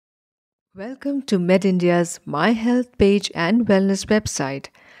Welcome to Medindia's My Health page and wellness website.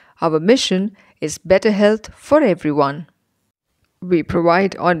 Our mission is better health for everyone. We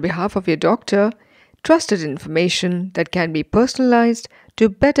provide, on behalf of your doctor, trusted information that can be personalized to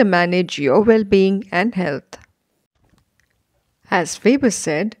better manage your well being and health. As Faber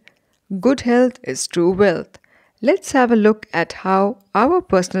said, good health is true wealth. Let's have a look at how our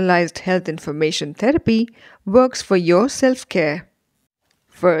personalized health information therapy works for your self care.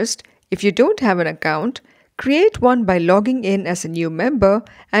 First, if you don't have an account, create one by logging in as a new member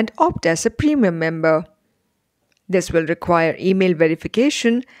and opt as a premium member. This will require email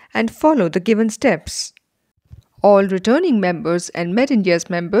verification and follow the given steps. All returning members and Medindia's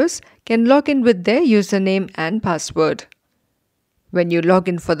members can log in with their username and password. When you log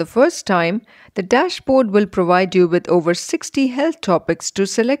in for the first time, the dashboard will provide you with over 60 health topics to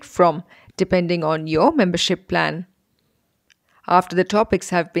select from, depending on your membership plan. After the topics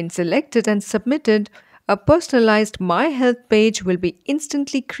have been selected and submitted, a personalized My Health page will be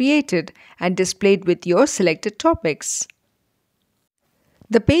instantly created and displayed with your selected topics.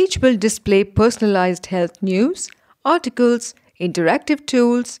 The page will display personalized health news, articles, interactive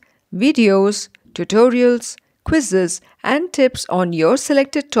tools, videos, tutorials, quizzes, and tips on your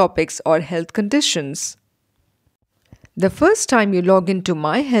selected topics or health conditions. The first time you log into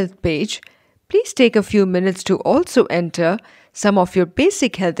My Health page, please take a few minutes to also enter some of your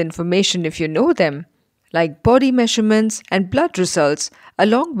basic health information if you know them, like body measurements and blood results,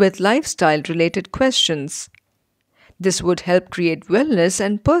 along with lifestyle-related questions. This would help create wellness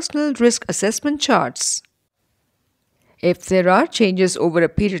and personal risk assessment charts. If there are changes over a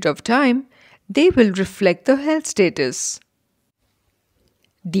period of time, they will reflect the health status.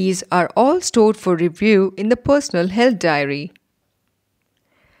 These are all stored for review in the personal health diary.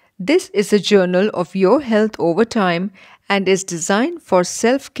 This is a journal of your health over time and is designed for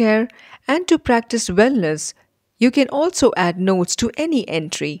self-care and to practice wellness. You can also add notes to any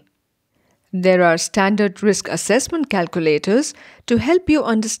entry. There are standard risk assessment calculators to help you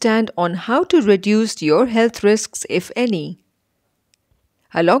understand on how to reduce your health risks, if any.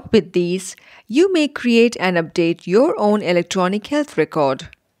 Along with these, you may create and update your own electronic health record.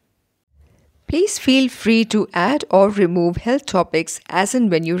 Please feel free to add or remove health topics as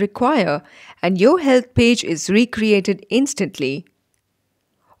and when you require, and your health page is recreated instantly.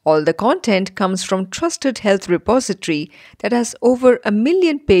 All the content comes from trusted health repository that has over 1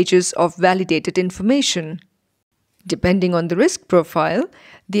 million pages of validated information. Depending on the risk profile,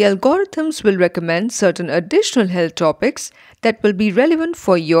 the algorithms will recommend certain additional health topics that will be relevant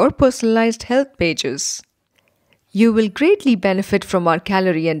for your personalized health pages. You will greatly benefit from our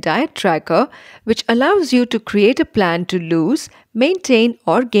calorie and diet tracker, which allows you to create a plan to lose, maintain,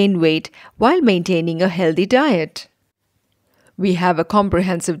 or gain weight while maintaining a healthy diet. We have a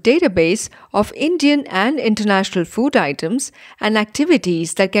comprehensive database of Indian and international food items and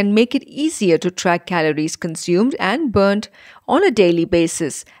activities that can make it easier to track calories consumed and burnt on a daily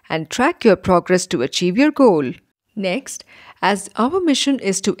basis and track your progress to achieve your goal. Next, as our mission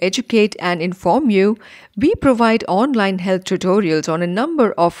is to educate and inform you, we provide online health tutorials on a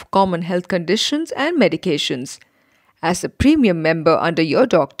number of common health conditions and medications. As a premium member under your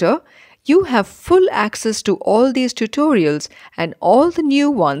doctor, you have full access to all these tutorials and all the new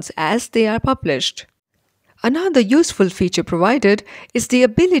ones as they are published. Another useful feature provided is the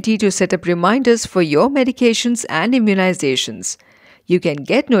ability to set up reminders for your medications and immunizations. You can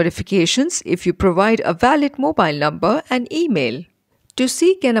get notifications if you provide a valid mobile number and email. To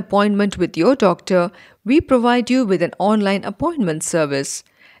seek an appointment with your doctor, we provide you with an online appointment service.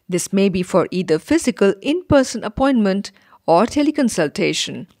 This may be for either physical in-person appointment or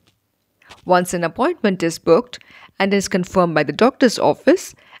teleconsultation. Once an appointment is booked and is confirmed by the doctor's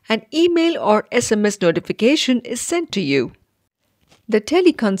office, an email or SMS notification is sent to you. The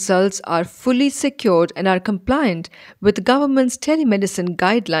teleconsults are fully secured and are compliant with the government's telemedicine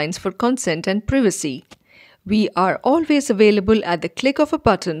guidelines for consent and privacy. We are always available at the click of a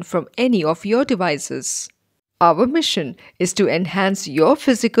button from any of your devices. Our mission is to enhance your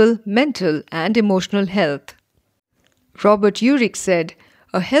physical, mental, and emotional health. Robert Urich said,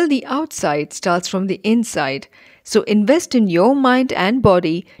 "A healthy outside starts from the inside, so invest in your mind and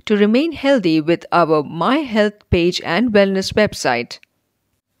body to remain healthy with our My Health page and wellness website."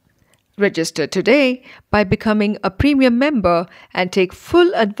 Register today by becoming a premium member and take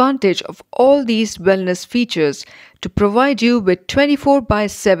full advantage of all these wellness features to provide you with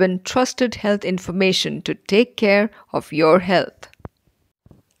 24/7 trusted health information to take care of your health.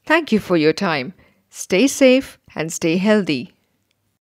 Thank you for your time. Stay safe and stay healthy.